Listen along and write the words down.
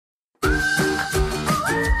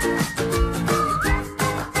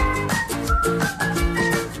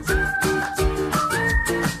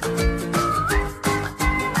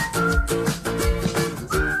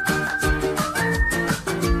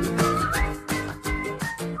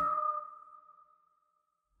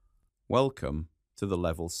Welcome to the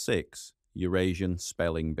Level 6 Eurasian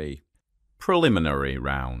Spelling Bee preliminary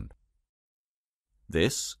round.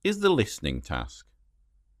 This is the listening task.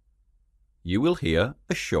 You will hear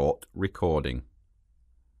a short recording.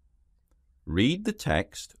 Read the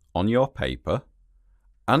text on your paper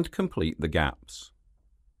and complete the gaps.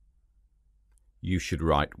 You should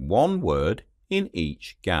write one word in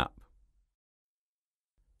each gap.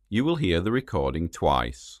 You will hear the recording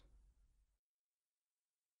twice.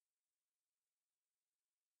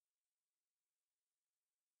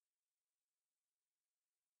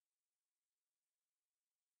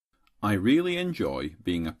 I really enjoy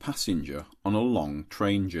being a passenger on a long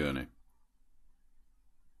train journey.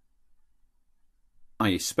 I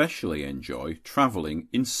especially enjoy travelling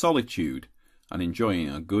in solitude and enjoying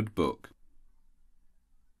a good book.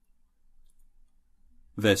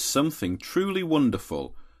 There's something truly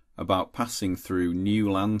wonderful about passing through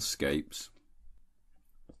new landscapes.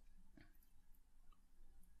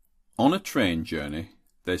 On a train journey,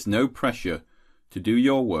 there's no pressure to do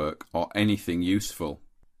your work or anything useful.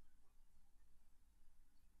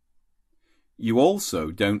 You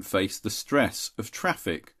also don't face the stress of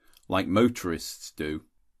traffic like motorists do.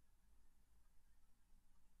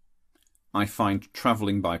 I find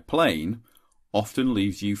travelling by plane often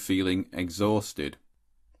leaves you feeling exhausted.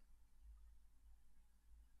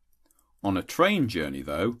 On a train journey,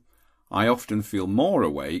 though, I often feel more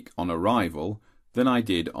awake on arrival than I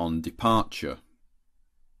did on departure.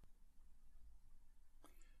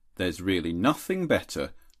 There's really nothing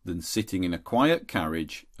better than sitting in a quiet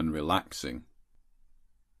carriage and relaxing.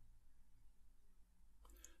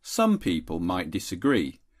 Some people might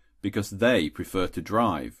disagree because they prefer to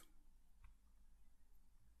drive.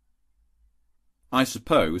 I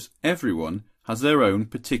suppose everyone has their own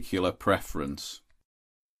particular preference.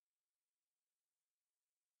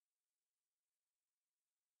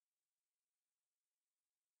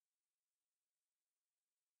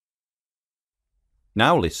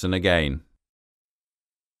 Now listen again.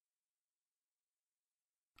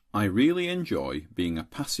 I really enjoy being a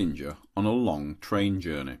passenger on a long train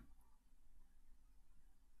journey.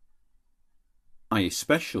 I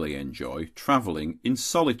especially enjoy travelling in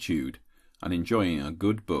solitude and enjoying a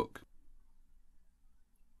good book.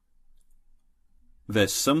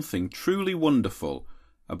 There's something truly wonderful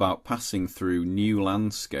about passing through new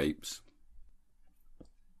landscapes.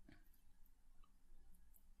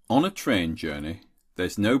 On a train journey,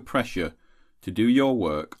 there's no pressure to do your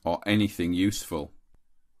work or anything useful.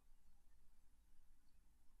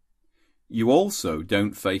 You also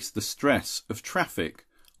don't face the stress of traffic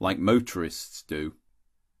like motorists do.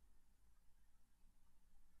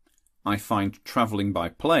 I find travelling by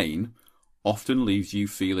plane often leaves you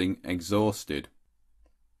feeling exhausted.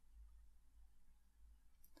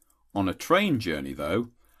 On a train journey,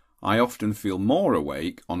 though, I often feel more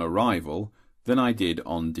awake on arrival than I did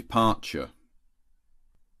on departure.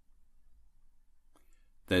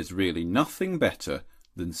 There's really nothing better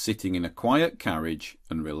than sitting in a quiet carriage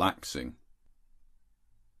and relaxing.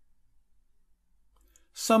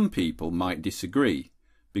 Some people might disagree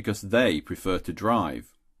because they prefer to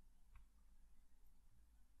drive.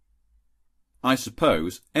 I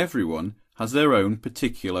suppose everyone has their own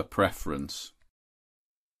particular preference.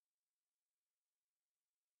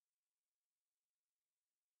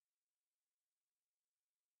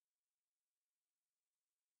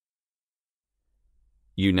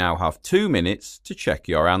 You now have 2 minutes to check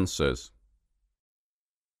your answers.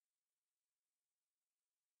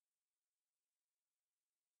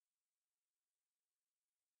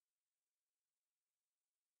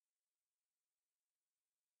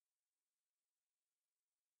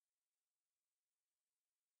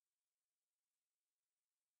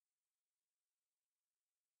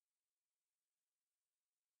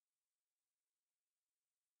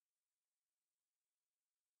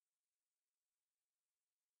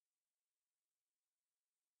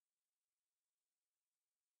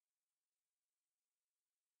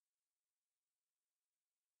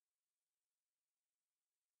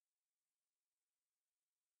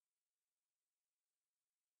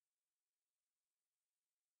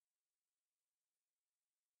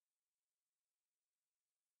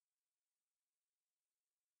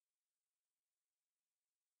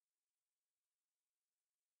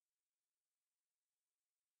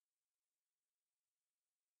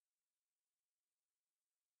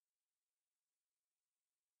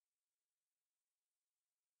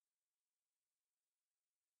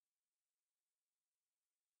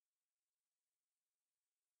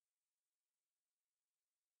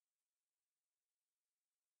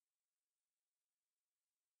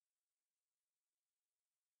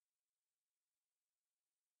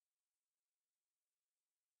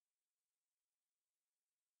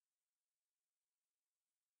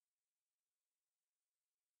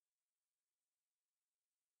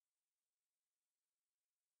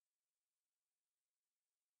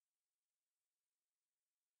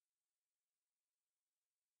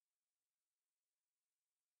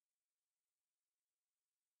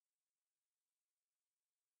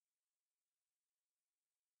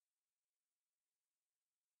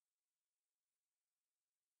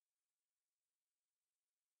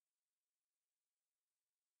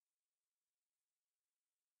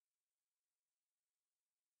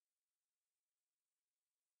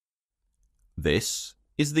 This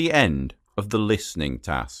is the end of the listening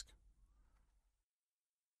task.